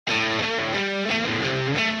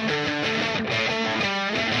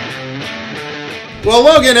Well,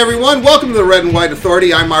 hello again, everyone. Welcome to the Red and White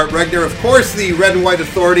Authority. I'm Art Regner. Of course, the Red and White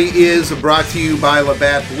Authority is brought to you by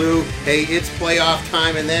Labatt Blue. Hey, it's playoff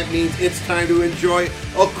time, and that means it's time to enjoy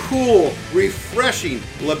a cool, refreshing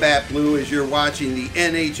Labatt Blue as you're watching the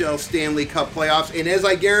NHL Stanley Cup playoffs. And as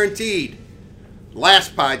I guaranteed,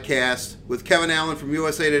 last podcast with Kevin Allen from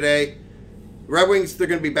USA Today, Red Wings, they're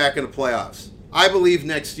going to be back in the playoffs. I believe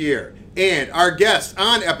next year. And our guest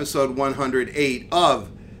on episode 108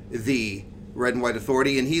 of the Red and White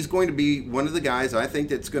Authority, and he's going to be one of the guys I think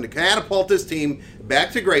that's going to catapult this team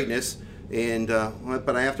back to greatness. And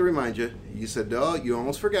but I have to remind you, you said, oh, you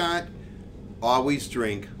almost forgot, always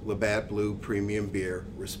drink Labatt Blue Premium Beer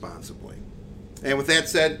responsibly. And with that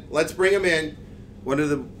said, let's bring him in, one of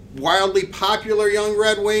the wildly popular young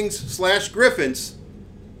Red Wings / Griffins,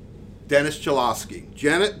 Dennis Cholowski.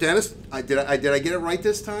 Dennis, did I get it right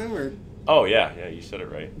this time? Or? Oh, yeah, you said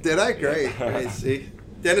it right. Did I? Great. I see.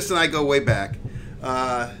 Dennis and I go way back.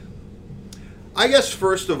 I guess,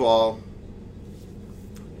 first of all,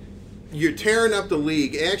 you're tearing up the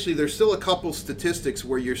league. Actually, there's still a couple statistics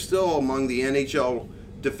where you're still among the NHL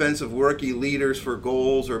defensive rookie leaders for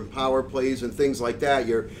goals or power plays and things like that.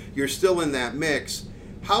 You're still in that mix.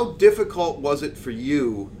 How difficult was it for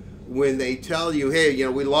you when they tell you, hey,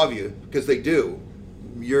 we love you, because they do,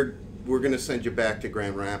 we're going to send you back to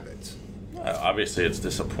Grand Rapids? Obviously, it's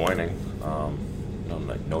disappointing.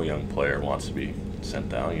 Like no young player wants to be sent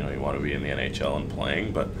down. You want to be in the NHL and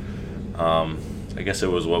playing, but I guess it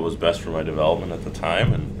was what was best for my development at the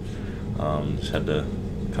time, and just had to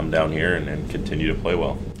come down here and continue to play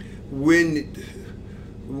well.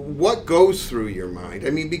 What goes through your mind? I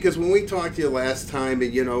mean, because when we talked to you last time,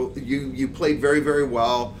 and you played very, very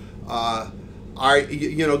well. Do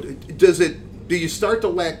you start to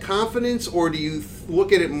lack confidence, or do you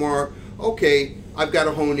look at it more? Okay, I've got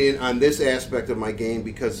to hone in on this aspect of my game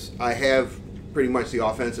because I have pretty much the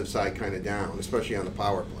offensive side kind of down, especially on the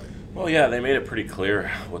power play. Well, yeah, they made it pretty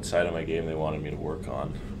clear what side of my game they wanted me to work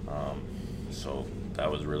on. So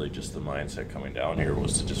that was really just the mindset coming down here,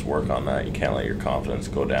 was to just work on that. You can't let your confidence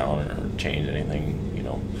go down or change anything,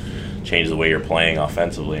 change the way you're playing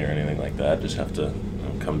offensively or anything like that. Just have to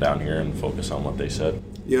come down here and focus on what they said.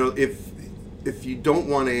 If you don't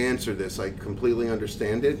want to answer this, I completely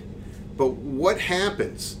understand it. But what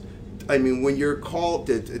happens? I mean, when you're called,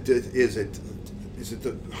 is it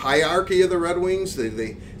the hierarchy of the Red Wings? So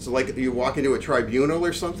like you walk into a tribunal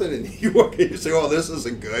or something, and you walk in and you say, "Oh, this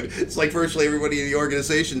isn't good." It's like virtually everybody in the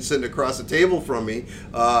organization sitting across the table from me,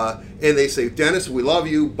 and they say, "Dennis, we love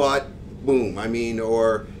you, but boom." I mean,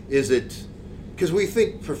 or is it? Because we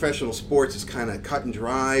think professional sports is kind of cut and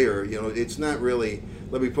dry, or it's not really.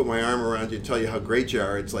 Let me put my arm around you and tell you how great you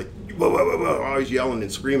are. It's like whoa, whoa, whoa, whoa, always yelling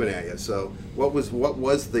and screaming at you. So what was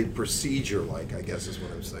the procedure like, I guess is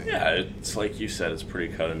what I'm saying. Yeah, it's like you said, it's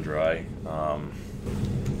pretty cut and dry. I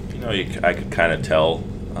could kind of tell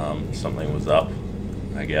something was up,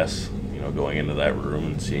 I guess, going into that room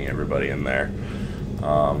and seeing everybody in there.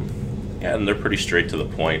 And they're pretty straight to the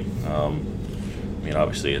point.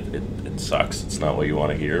 Obviously it sucks. It's not what you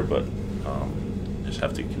want to hear, but just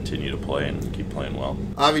have to continue to play and keep playing well.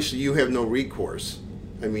 Obviously, you have no recourse.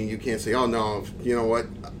 I mean, you can't say, "Oh no, you know what,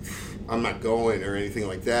 I'm not going" or anything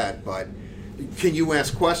like that. But can you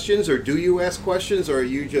ask questions, or do you ask questions, or are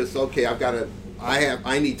you just okay?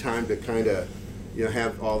 I need time to kind of,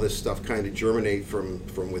 have all this stuff kind of germinate from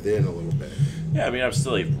within a little bit. Yeah, I'm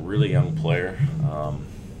still a really young player.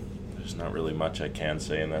 There's not really much I can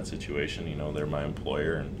say in that situation. They're my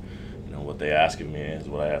employer, and what they ask of me is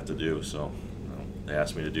what I have to do. So they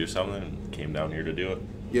asked me to do something and came down here to do it.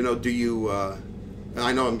 Do you?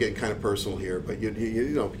 I know I'm getting kind of personal here, but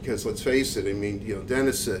because let's face it. I mean,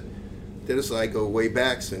 Dennis and I go way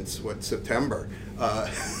back since September.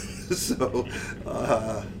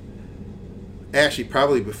 Actually,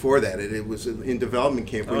 probably before that. It was in development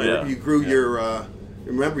camp where you grew your.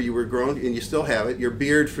 Remember, you were grown, and you still have it. Your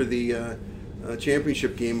beard for the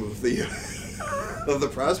championship game of the of the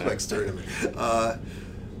prospects tournament.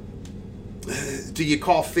 Do you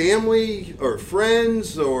call family or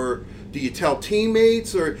friends, or do you tell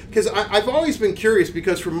teammates? Or because I've always been curious,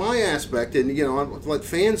 because from my aspect, and I'll let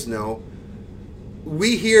fans know,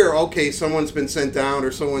 we hear, okay, someone's been sent down or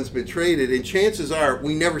someone's been traded, and chances are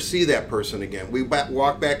we never see that person again. We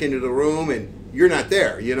walk back into the room and you're not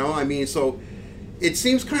there. So it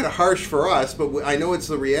seems kind of harsh for us, but I know it's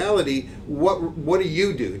the reality. What do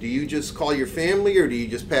you do? Do you just call your family, or do you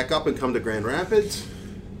just pack up and come to Grand Rapids?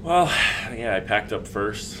 Well, yeah, I packed up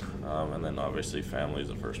first, and then obviously family is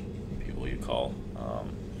the first people you call.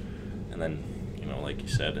 And then, like you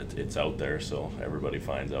said, it's out there, so everybody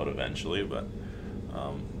finds out eventually. But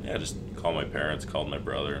Yeah, just called my parents, called my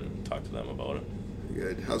brother, and talked to them about it.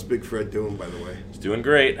 Good. How's Big Fred doing, by the way? He's doing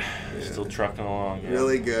great. Yeah. Still trucking along. Yeah.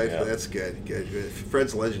 Really good. Yeah. That's good. Good.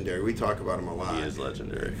 Fred's legendary. We talk about him a lot. He is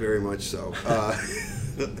legendary. Very much so.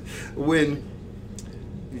 When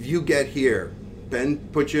you get here, Ben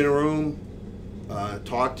put you in a room,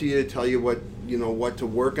 talk to you, tell you what to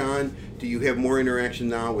work on. Do you have more interaction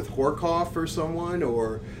now with Horkoff or someone,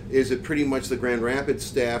 or is it pretty much the Grand Rapids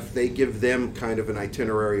staff? They give them kind of an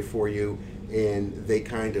itinerary for you, and they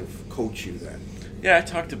kind of coach you then. Yeah, I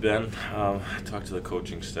talked to Ben. I talked to the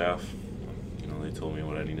coaching staff. They told me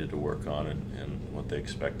what I needed to work on and what they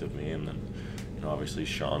expect of me. And then, obviously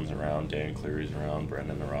Sean's around, Dan Cleary's around,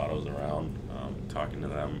 Brendan Naranjo's around. Talking to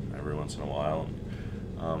them every once in a while,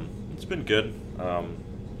 and it's been good.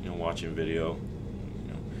 Watching video,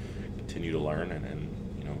 continue to learn and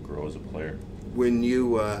grow as a player. When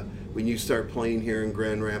you start playing here in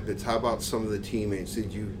Grand Rapids, how about some of the teammates?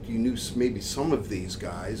 Did you knew maybe some of these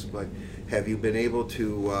guys, but have you been able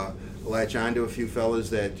to latch on to a few fellas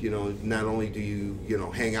that not only do you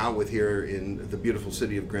hang out with here in the beautiful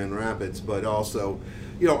city of Grand Rapids, but also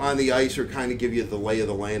on the ice, or kind of give you the lay of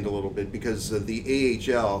the land a little bit, because the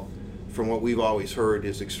AHL, from what we've always heard,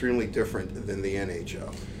 is extremely different than the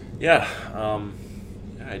NHL. Yeah.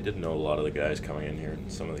 I did know a lot of the guys coming in here,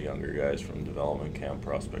 some of the younger guys from development camp,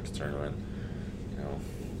 prospects tournament.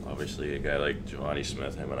 Obviously a guy like Giovanni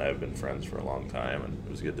Smith, him and I have been friends for a long time, and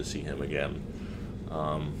it was good to see him again.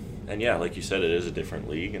 And yeah, like you said, it is a different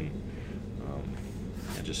league, and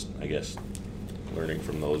I guess learning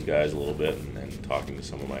from those guys a little bit, and talking to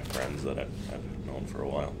some of my friends that I've known for a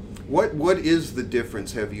while. What is the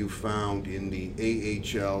difference, have you found, in the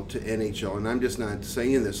AHL to NHL? And I'm just not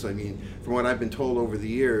saying this. I mean, from what I've been told over the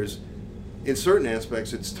years, in certain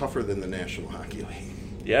aspects, it's tougher than the National Hockey League.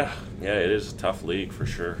 Yeah, it is a tough league for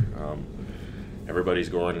sure. Everybody's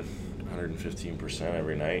going 115%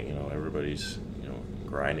 every night. Everybody's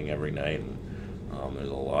grinding every night. And, there's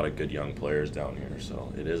a lot of good young players down here,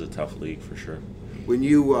 so it is a tough league for sure. When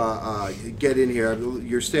you get in here,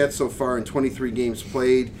 your stats so far in 23 games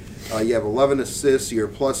played, you have 11 assists, you're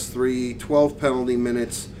 +3, 12 penalty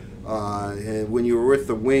minutes. And when you were with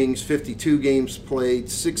the Wings, 52 games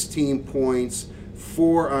played, 16 points,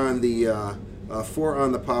 4 on the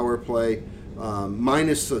power play,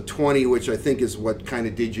 minus 20, which I think is what kind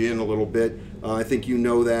of did you in a little bit. I think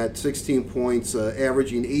that 16 points,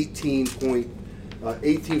 averaging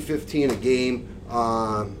 18-15 a game.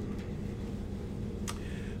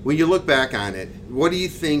 When you look back on it, what do you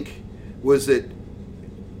think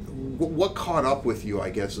what caught up with you, I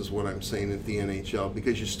guess is what I'm saying, at the NHL?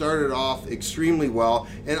 Because you started off extremely well,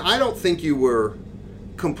 and I don't think you were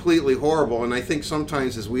completely horrible, and I think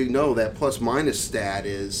sometimes, as we know, that plus-minus stat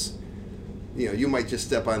is, you might just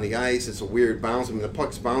step on the ice, it's a weird bounce, the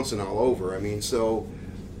puck's bouncing all over. So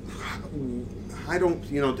I don't,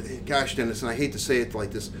 gosh, Dennis, and I hate to say it like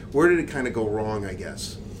this, where did it kind of go wrong, I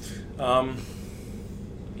guess?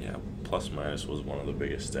 Plus-minus was one of the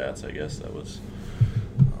biggest stats, I guess. That was,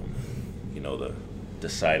 the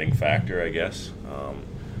deciding factor, I guess.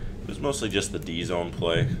 It was mostly just the D-zone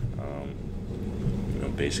play.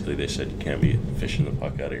 Basically they said you can't be fishing the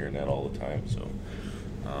puck out of your net all the time, so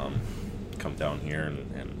come down here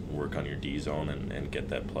and work on your D-zone and get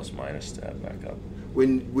that plus-minus stat back up.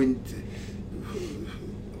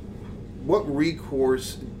 What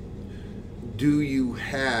recourse do you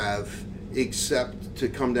have except to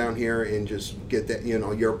come down here and just get that,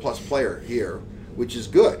 you're a plus player here, which is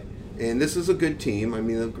good. And this is a good team.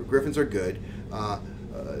 The Griffins are good.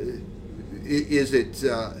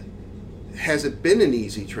 Has it been an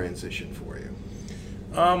easy transition for you?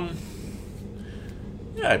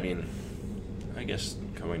 Yeah, I guess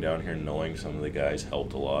coming down here and knowing some of the guys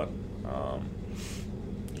helped a lot.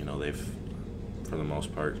 They've, for the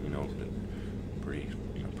most part, been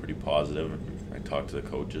pretty positive. I talked to the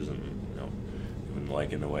coaches and, been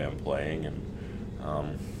liking the way I'm playing, and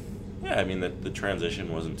the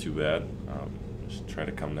transition wasn't too bad. Just try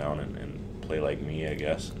to come down and play like me, I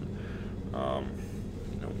guess, and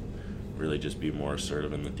really just be more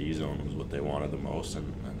assertive in the D zone was what they wanted the most,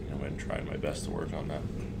 and I've been trying my best to work on that.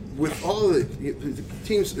 With all the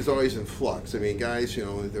teams is always in flux. Guys,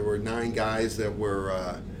 there were 9 guys that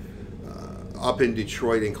were up in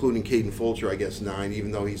Detroit, including Caden Fulcher, I guess 9,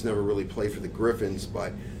 even though he's never really played for the Griffins,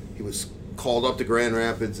 but he was called up to Grand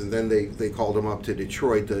Rapids, and then they called him up to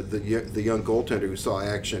Detroit, the young goaltender who saw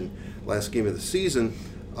action last game of the season.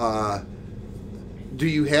 Do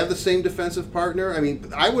you have the same defensive partner?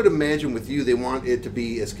 I would imagine with you they want it to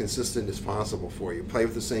be as consistent as possible for you. Play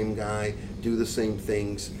with the same guy, do the same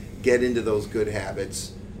things, get into those good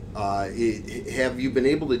habits. Have you been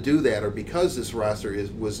able to do that, or because this roster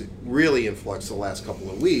was really in flux the last couple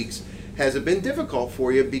of weeks, has it been difficult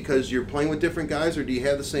for you because you're playing with different guys, or do you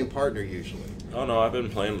have the same partner usually? Oh no, I've been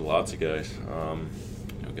playing with lots of guys.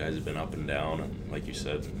 Guys have been up and down, and like you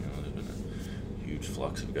said, there's been a huge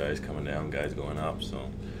flux of guys coming down, guys going up. So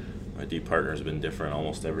my D partner has been different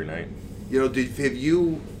almost every night. Did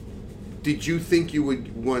you think you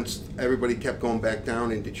would, once everybody kept going back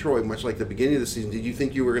down in Detroit, much like the beginning of the season, did you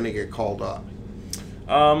think you were going to get called up?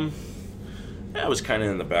 That was kind of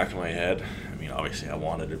in the back of my head. I mean, obviously I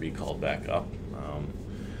wanted to be called back up,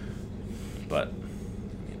 but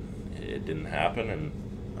it didn't happen, and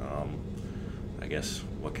I guess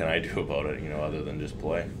what can I do about it, other than just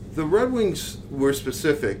play? The Red Wings were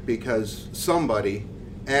specific because somebody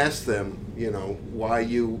asked them, why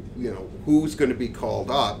who's going to be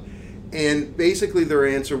called up. And basically their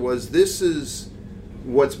answer was, this is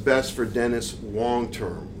what's best for Dennis long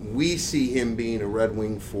term. We see him being a Red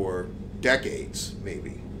Wing for decades,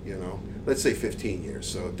 maybe, let's say 15 years,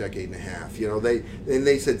 so a decade and a half.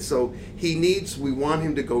 They said, so we want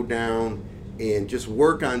him to go down and just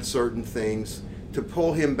work on certain things. To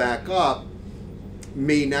pull him back up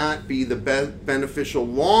may not be the beneficial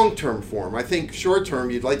long-term for him. I think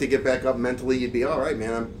short-term, you'd like to get back up mentally. You'd be, all right,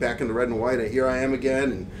 man, I'm back in the red and white. Here I am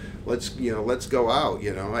again, and let's go out.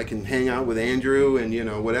 I can hang out with Andrew and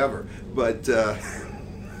whatever. But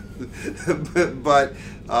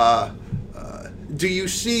do you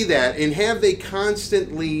see that, and have they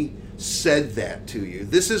constantly said that to you?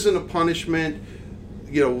 This isn't a punishment.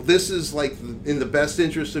 This is like in the best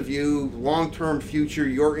interest of you, long-term future.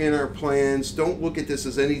 You're in our plans. Don't look at this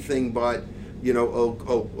as anything but a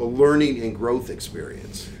learning and growth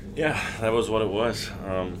experience. Yeah, that was what it was.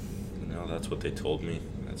 That's what they told me.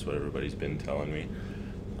 That's what everybody's been telling me.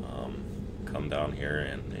 Come down here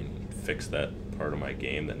and fix that part of my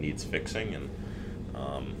game that needs fixing. And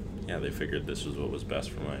they figured this was what was best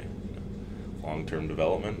for my long-term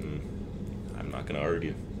development, and I'm not going to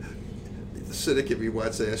argue. The cynic in me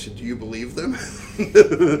wants to ask you, do you believe them?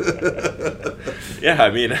 Yeah,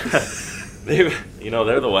 I mean,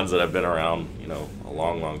 they're the ones that have been around, a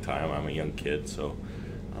long, long time. I'm a young kid, so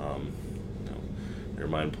they're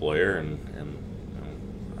my employer, and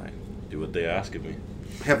I do what they ask of me.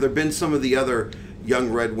 Have there been some of the other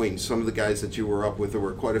young Red Wings, some of the guys that you were up with? There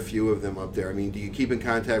were quite a few of them up there. I mean, do you keep in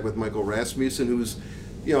contact with Michael Rasmussen, who's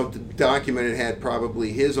documented had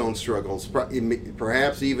probably his own struggles,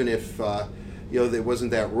 perhaps even if there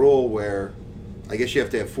wasn't that rule where I guess you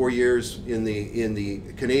have to have 4 years in the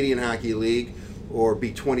Canadian Hockey League or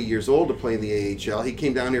be 20 years old to play in the AHL. He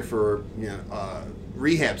came down here for a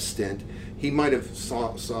rehab stint. He might have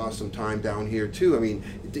saw some time down here too. I mean,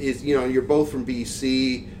 you're both from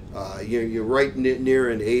BC. You're right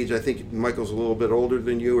near in age. I think Michael's a little bit older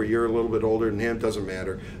than you, or you're a little bit older than him. Doesn't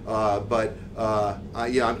matter. I'm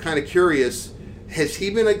kind of curious. Has he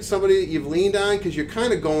been like somebody that you've leaned on? Because you're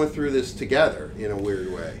kind of going through this together in a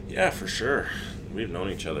weird way. Yeah, for sure. We've known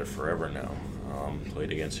each other forever now.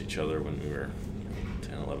 Played against each other when we were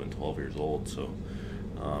 10, 11, 12 years old. So,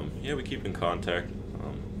 we keep in contact.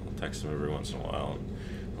 I'll text him every once in a while, and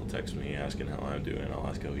he'll text me asking how I'm doing. I'll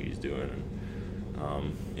ask how he's doing.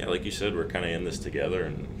 And, like you said, we're kind of in this together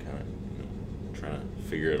and kind of trying to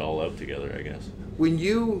figure it all out together, I guess. When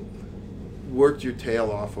you worked your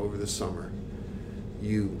tail off over the summer,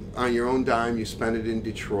 you, on your own dime, you spent it in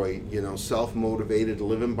Detroit, self-motivated,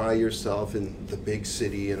 living by yourself in the big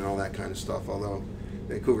city and all that kind of stuff, although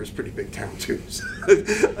Vancouver's a pretty big town too. So I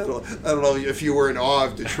don't know if you were in awe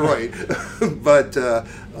of Detroit, but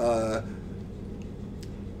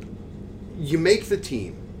you make the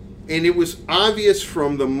team. And it was obvious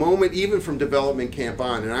from the moment, even from development camp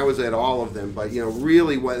on, and I was at all of them, but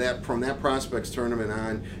really from that prospects tournament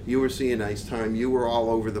on, you were seeing ice time, you were all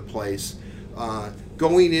over the place.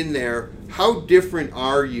 Going in there, how different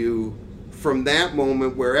are you from that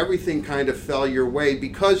moment where everything kind of fell your way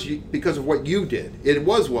because of what you did? It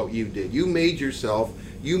was what you did. You made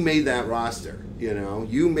that roster. You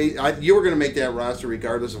were going to make that roster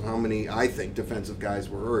regardless of how many, I think,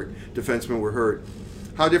 defensemen were hurt.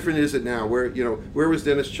 How different is it now? Where was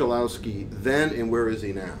Dennis Cholowski then, and where is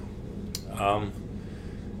he now?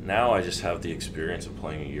 Now I just have the experience of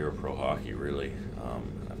playing a year of pro hockey, really.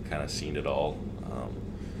 I've kind of seen it all.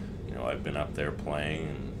 I've been up there playing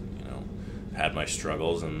and, had my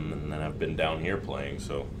struggles, and then I've been down here playing.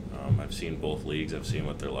 So I've seen both leagues. I've seen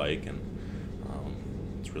what they're like, and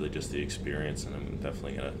it's really just the experience, and I'm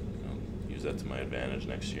definitely going to use that to my advantage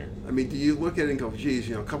next year. I mean, do you look at it and go, geez,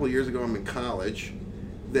 a couple of years ago I'm in college,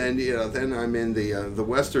 then I'm in the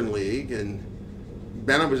Western League, and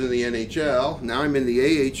then I was in the NHL. Now I'm in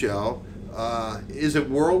the AHL. Is it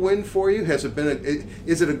whirlwind for you? Has it been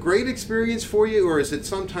is it a great experience for you, or is it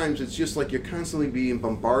sometimes it's just like you're constantly being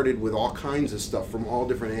bombarded with all kinds of stuff from all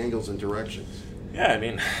different angles and directions? Yeah, I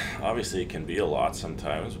mean, obviously it can be a lot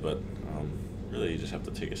sometimes, but really you just have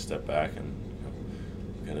to take a step back and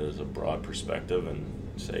look at it as a broad perspective and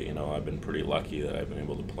say, I've been pretty lucky that I've been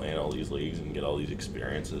able to play in all these leagues and get all these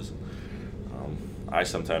experiences. I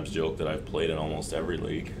sometimes joke that I've played in almost every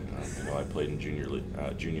league. I played in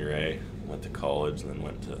junior A, went to college, and then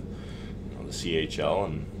went to the CHL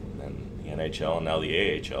and then the NHL and now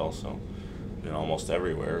the AHL. So I've been almost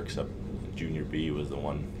everywhere except junior B was the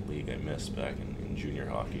one league I missed back in junior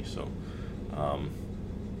hockey. So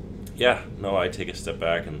I take a step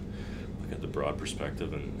back and look at the broad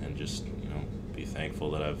perspective and just be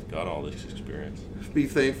thankful that I've got all this experience. Be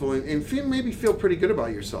thankful and maybe feel pretty good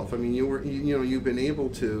about yourself. I mean, you've been able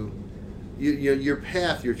to, your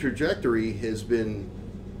path, your trajectory has been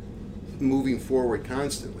moving forward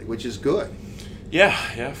constantly, which is good.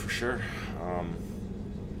 Yeah, for sure. I'm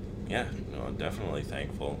definitely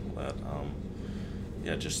thankful that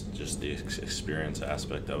just the experience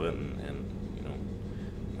aspect of it and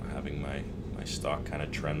having my stock kind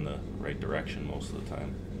of trend the right direction most of the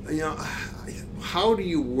time. How do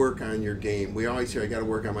you work on your game? We always say I got to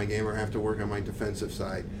work on my game or I have to work on my defensive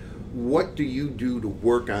side. What do you do to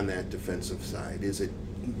work on that defensive side? Is it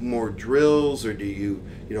more drills, or do you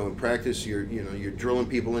in practice you're drilling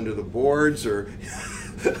people into the boards, or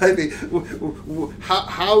I mean,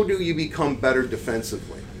 how do you become better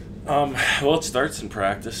defensively? Well, it starts in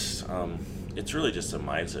practice. It's really just a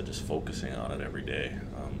mindset, just focusing on it every day.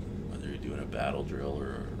 Whether you're doing a battle drill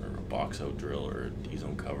or a box out drill or a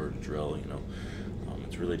D-zone covered drill,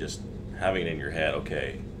 it's really just having it in your head.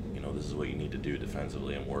 Okay, this is what you need to do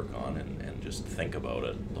defensively and work on, and just think about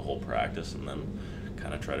it the whole practice, and then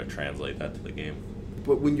kind of try to translate that to the game.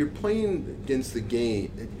 But when you're playing against the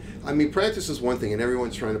game, I mean, practice is one thing, and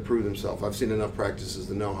everyone's trying to prove themselves. I've seen enough practices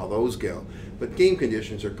to know how those go. But game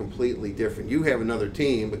conditions are completely different. You have another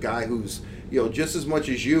team, a guy who's just as much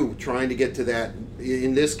as you trying to get to that,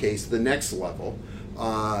 in this case, the next level.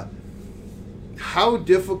 How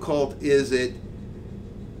difficult is it?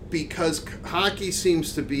 Because hockey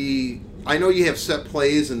seems to be, I know you have set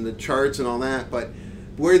plays and the charts and all that, but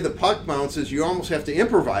where the puck bounces, you almost have to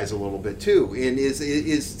improvise a little bit too. And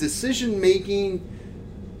is decision making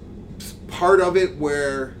part of it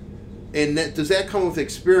does that come with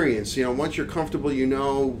experience? Once you're comfortable,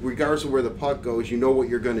 regardless of where the puck goes, what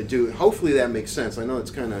you're going to do. Hopefully that makes sense. I know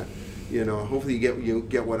it's kind of, hopefully you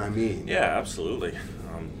get what I mean. Yeah, absolutely.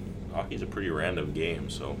 Hockey's a pretty random game,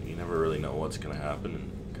 so you never really know what's going to happen,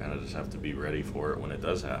 and kind of just have to be ready for it when it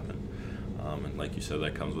does happen. And like you said,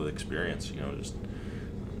 that comes with experience. Just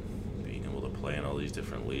being able to play in all these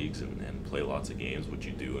different leagues and play lots of games, which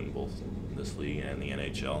you do in both this league and the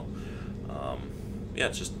NHL.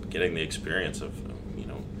 It's just getting the experience of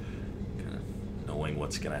kind of knowing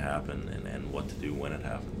what's going to happen and what to do when it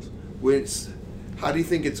happens. How do you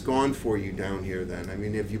think it's gone for you down here then? I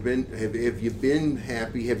mean, have you been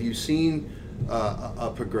happy? Have you seen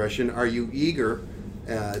a progression? Are you eager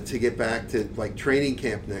to get back to like training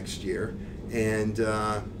camp next year and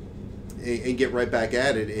get right back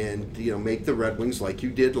at it and make the Red Wings like you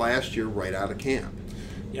did last year right out of camp?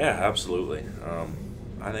 Yeah, absolutely.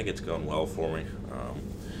 I think it's gone well for me.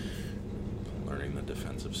 Learning the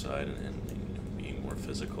defensive side and being more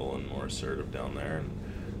physical and more assertive down there,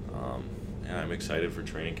 and I'm excited for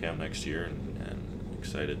training camp next year and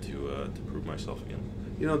excited to prove myself again.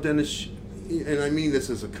 Dennis, and I mean this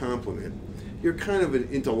as a compliment, you're kind of an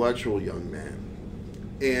intellectual young man,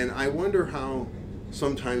 and I wonder how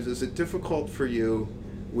sometimes is it difficult for you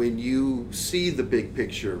when you see the big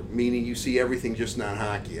picture, meaning you see everything, just not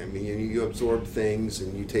hockey. I mean, you absorb things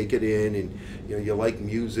and you take it in, and you like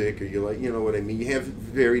music, or you like, what I mean. You have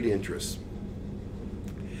varied interests.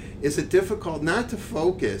 Is it difficult not to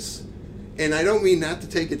focus? And I don't mean not to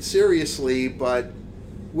take it seriously, but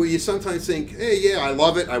where you sometimes think, hey, yeah, I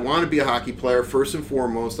love it. I want to be a hockey player first and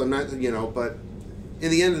foremost. I'm not, but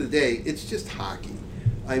in the end of the day, it's just hockey.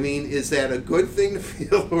 I mean, is that a good thing to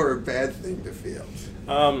feel or a bad thing to feel?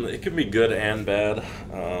 It can be good and bad.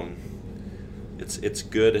 It's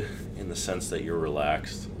good in the sense that you're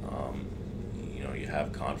relaxed. You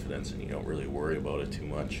have confidence and you don't really worry about it too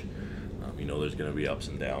much. There's going to be ups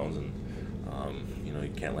and downs, and you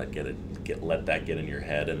can't let that get in your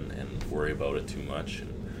head and worry about it too much.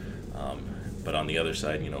 But on the other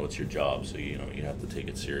side, it's your job, so you have to take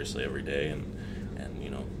it seriously every day and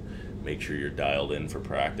make sure you're dialed in for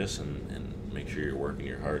practice and make sure you're working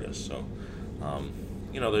your hardest. So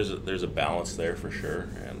there's a balance there for sure,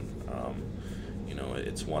 and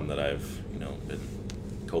it's one that I've been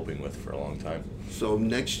coping with for a long time. So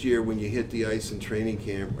next year when you hit the ice in training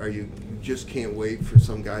camp, you just can't wait for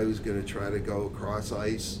some guy who's going to try to go across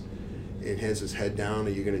ice and has his head down?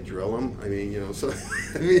 Are you going to drill him? I mean, so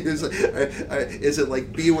I mean, is it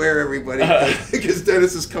like beware everybody because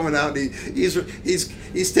Dennis is coming out and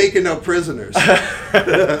he's taking no prisoners?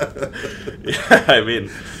 Yeah, I mean,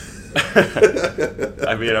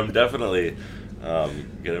 I'm definitely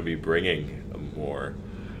going to be bringing a more,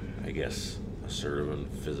 I guess, assertive and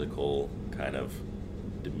physical kind of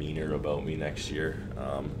demeanor about me next year.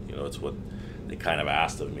 It's what they kind of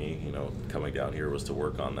asked of me, coming down here was to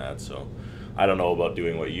work on that. So I don't know about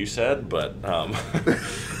doing what you said, but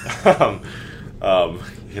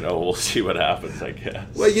we'll see what happens, I guess.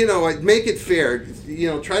 Well, make it fair.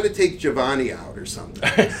 Try to take Giovanni out or something.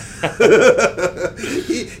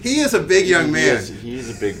 he is a big young man.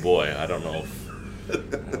 He's a big boy. I don't know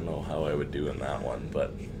how I would do in that one,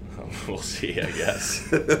 but we'll see, I guess.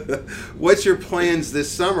 What's your plans this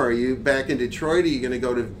summer? Are you back in Detroit? Are you going to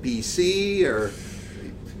go to BC or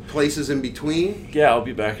places in between? Yeah, I'll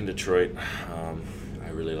be back in Detroit. I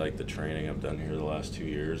really like the training I've done here the last 2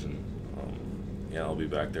 years, and I'll be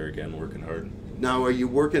back there again working hard. Now, are you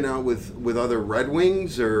working out with other Red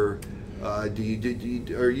Wings, or do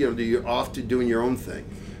you off to doing your own thing?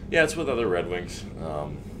 Yeah, it's with other Red Wings.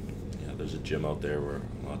 There's a gym out there where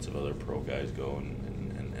lots of other pro guys go and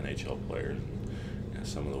NHL players.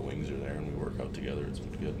 Some of the Wings are there, and we work out together. It's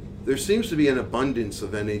been good. There seems to be an abundance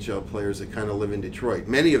of NHL players that kind of live in Detroit.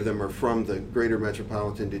 Many of them are from the greater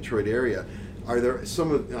metropolitan Detroit area. Are there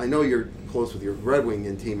I know you're close with your Red Wing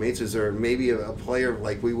and teammates. Is there maybe a player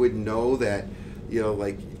like we would know that,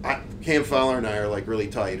 Cam Fowler and I are like really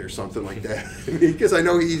tight or something like that? Because I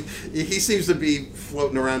know he seems to be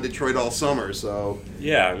floating around Detroit all summer. So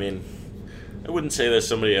yeah, I mean, I wouldn't say there's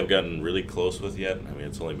somebody I've gotten really close with yet. I mean,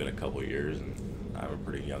 it's only been a couple of years, and I'm a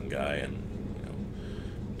pretty young guy, and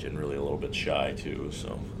generally a little bit shy too.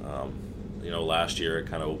 So, last year I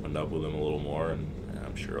kind of opened up with him a little more, and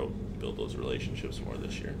I'm sure I'll build those relationships more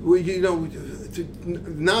this year. Well,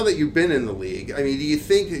 now that you've been in the league, I mean, do you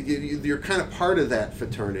think you're kind of part of that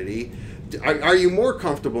fraternity? Are you more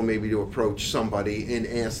comfortable maybe to approach somebody and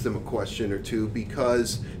ask them a question or two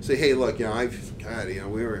because say, hey, look, we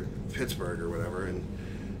were in Pittsburgh or whatever, and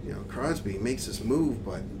Crosby makes this move,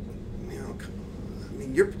 but I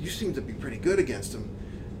mean, you seem to be pretty good against him.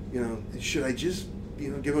 Should I just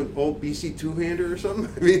give him an old BC two-hander or something?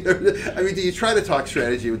 I mean, do you try to talk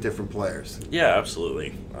strategy with different players? Yeah,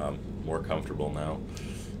 absolutely. More comfortable now.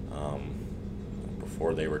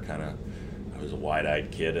 Before they were I was a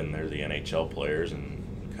wide-eyed kid, and they're the NHL players, and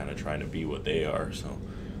kind of trying to be what they are. So,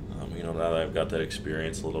 now that I've got that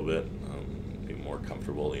experience a little bit, be more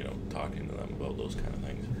comfortable, talking to them about those kind of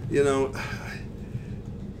things.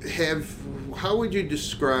 How would you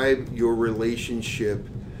describe your relationship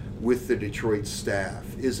with the Detroit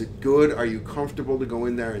staff? Is it good? Are you comfortable to go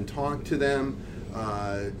in there and talk to them?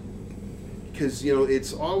 Because,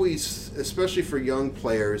 it's always, especially for young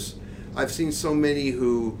players, I've seen so many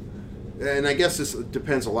who, and I guess this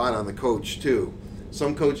depends a lot on the coach too.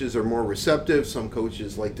 Some coaches are more receptive. Some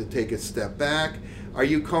coaches like to take a step back. Are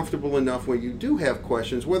you comfortable enough when you do have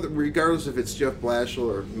questions, regardless if it's Jeff Blashill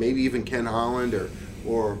or maybe even Ken Holland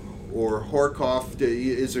or Horkoff?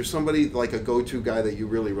 Is there somebody like a go-to guy that you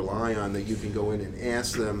really rely on that you can go in and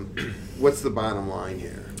ask them, what's the bottom line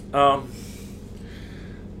here? Well,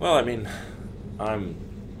 I mean, I'm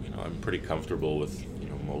pretty comfortable with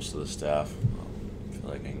most of the staff. I feel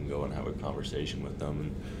like I can go and have a conversation with them.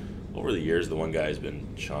 And over the years, the one guy has been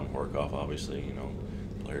Sean Horkoff, obviously,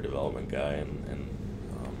 player development guy, and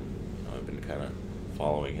I've been kind of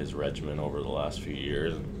following his regimen over the last few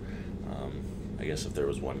years. And, I guess if there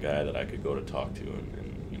was one guy that I could go to talk to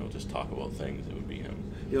and just talk about things, it would be him.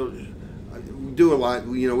 We do a lot.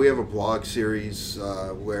 We have a blog series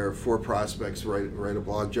where 4 prospects write a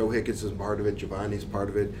blog. Joe Hicketts is part of it. Giovanni's part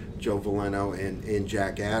of it. Joe Veleno and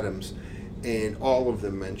Jack Adams, and all of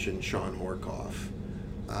them mention Sean Horkoff.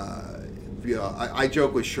 I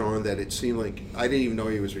joke with Sean that it seemed like I didn't even know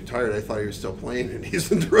he was retired. I thought he was still playing, and he's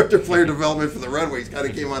the director of player development for the Red Wings. Kind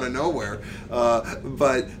of came out of nowhere,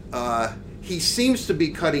 but he seems to be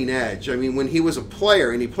cutting edge. I mean, when he was a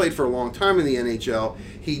player and he played for a long time in the NHL,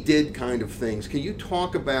 he did kind of things. Can you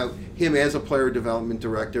talk about him as a player development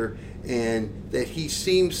director, and that he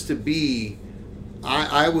seems to be,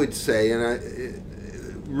 I would say,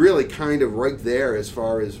 really kind of right there as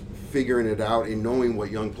far as figuring it out and knowing what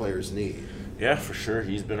young players need? Yeah, for sure.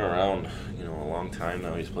 He's been around, a long time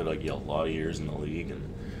now. He's played a lot of years in the league and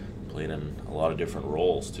played in a lot of different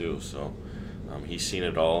roles too. So he's seen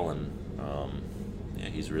it all, and yeah,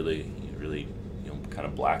 he's really kind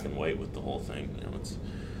of black and white with the whole thing.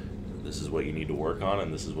 This is what you need to work on,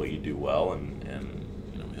 and this is what you do well, and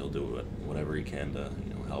he'll do whatever he can to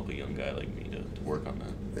help a young guy like me to work on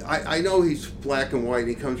that. I know he's black and white.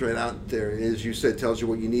 He comes right out there, and as you said, tells you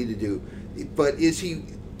what you need to do. But is he?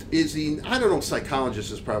 I don't know.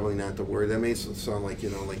 Psychologist is probably not the word. That makes it sound like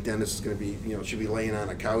like Dennis is going to be should be laying on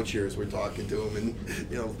a couch here as we're talking to him,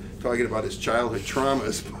 and talking about his childhood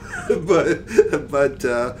traumas.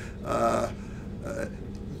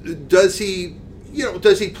 Does he?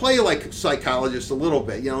 Does he play like a psychologist a little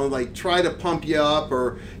bit? Like try to pump you up,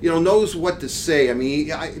 or knows what to say. I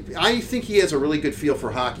mean, I think he has a really good feel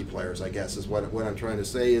for hockey players. I guess is what I'm trying to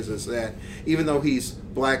say is that even though he's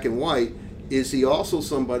black and white, is he also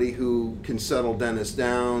somebody who can settle Dennis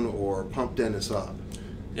down or pump Dennis up?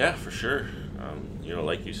 Yeah, for sure.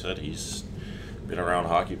 Like you said, he's been around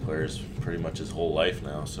hockey players pretty much his whole life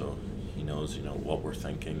now, so he knows what we're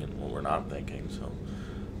thinking and what we're not thinking. So.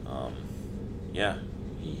 Yeah,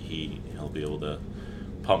 he'll be able to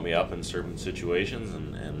pump me up in certain situations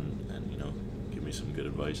and give me some good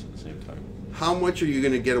advice at the same time. How much are you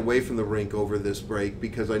going to get away from the rink over this break?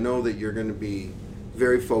 Because I know that you're going to be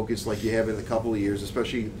very focused, like you have in a couple of years,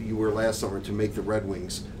 especially you were last summer, to make the Red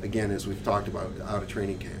Wings again, as we've talked about, out of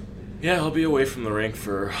training camp. Yeah, I'll be away from the rink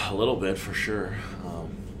for a little bit for sure.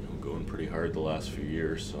 I'm going pretty hard the last few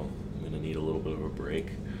years, so I'm going to need a little bit of a break.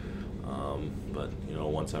 But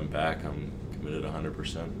once I'm back, I'm committed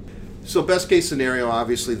 100%. So best case scenario,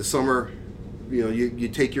 obviously the summer, you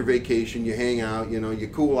take your vacation, you hang out, you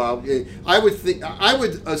cool out. I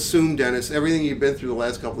would assume, Dennis, everything you've been through the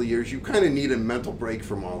last couple of years, you kind of need a mental break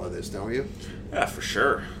from all of this, don't you? Yeah, for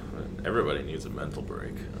sure. Everybody needs a mental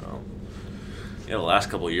break. The last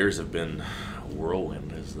couple of years have been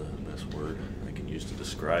whirlwind is the best word I can use to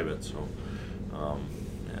describe it. So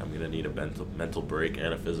I'm going to need a mental break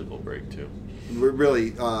and a physical break too.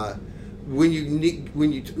 Really, when you're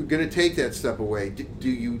going to take that step away, do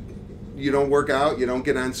you don't work out, you don't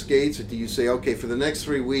get on skates, or do you say, okay, for the next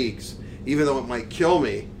 3 weeks, even though it might kill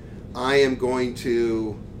me, I am going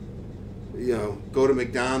to go to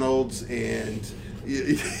McDonald's and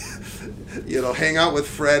hang out with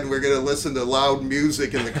Fred, we're going to listen to loud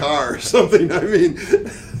music in the car or something? I mean,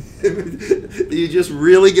 do you just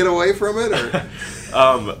really get away from it, or?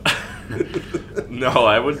 No,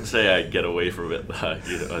 I wouldn't say I'd get away from it,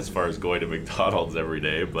 as far as going to McDonald's every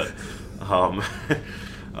day, but no,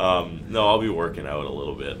 I'll be working out a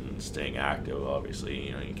little bit and staying active. Obviously,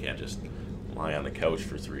 you can't just lie on the couch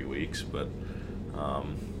for 3 weeks, but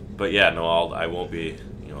yeah, no, I won't be.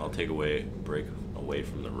 I'll take a break away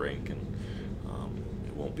from the rink, and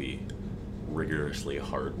it won't be rigorously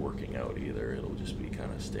hard working out either. It'll just be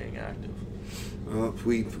kind of staying active.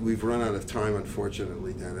 We've run out of time,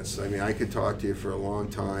 unfortunately, Dennis. I mean, I could talk to you for a long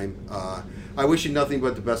time. I wish you nothing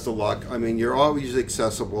but the best of luck. I mean, you're always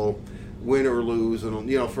accessible, win or lose,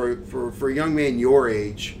 and for a young man your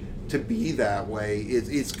age to be that way,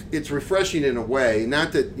 it's refreshing in a way.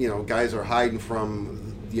 Not that guys are hiding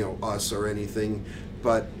from us or anything,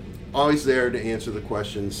 but always there to answer the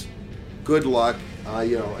questions. Good luck.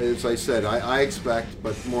 As I said, I expect,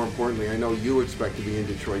 but more importantly, I know you expect to be in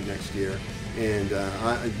Detroit next year, and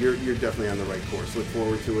you're definitely on the right course. Look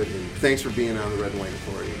forward to it, and thanks for being on the Red and White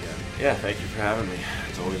Authority again. Yeah, thank you for having me.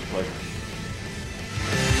 It's always a pleasure.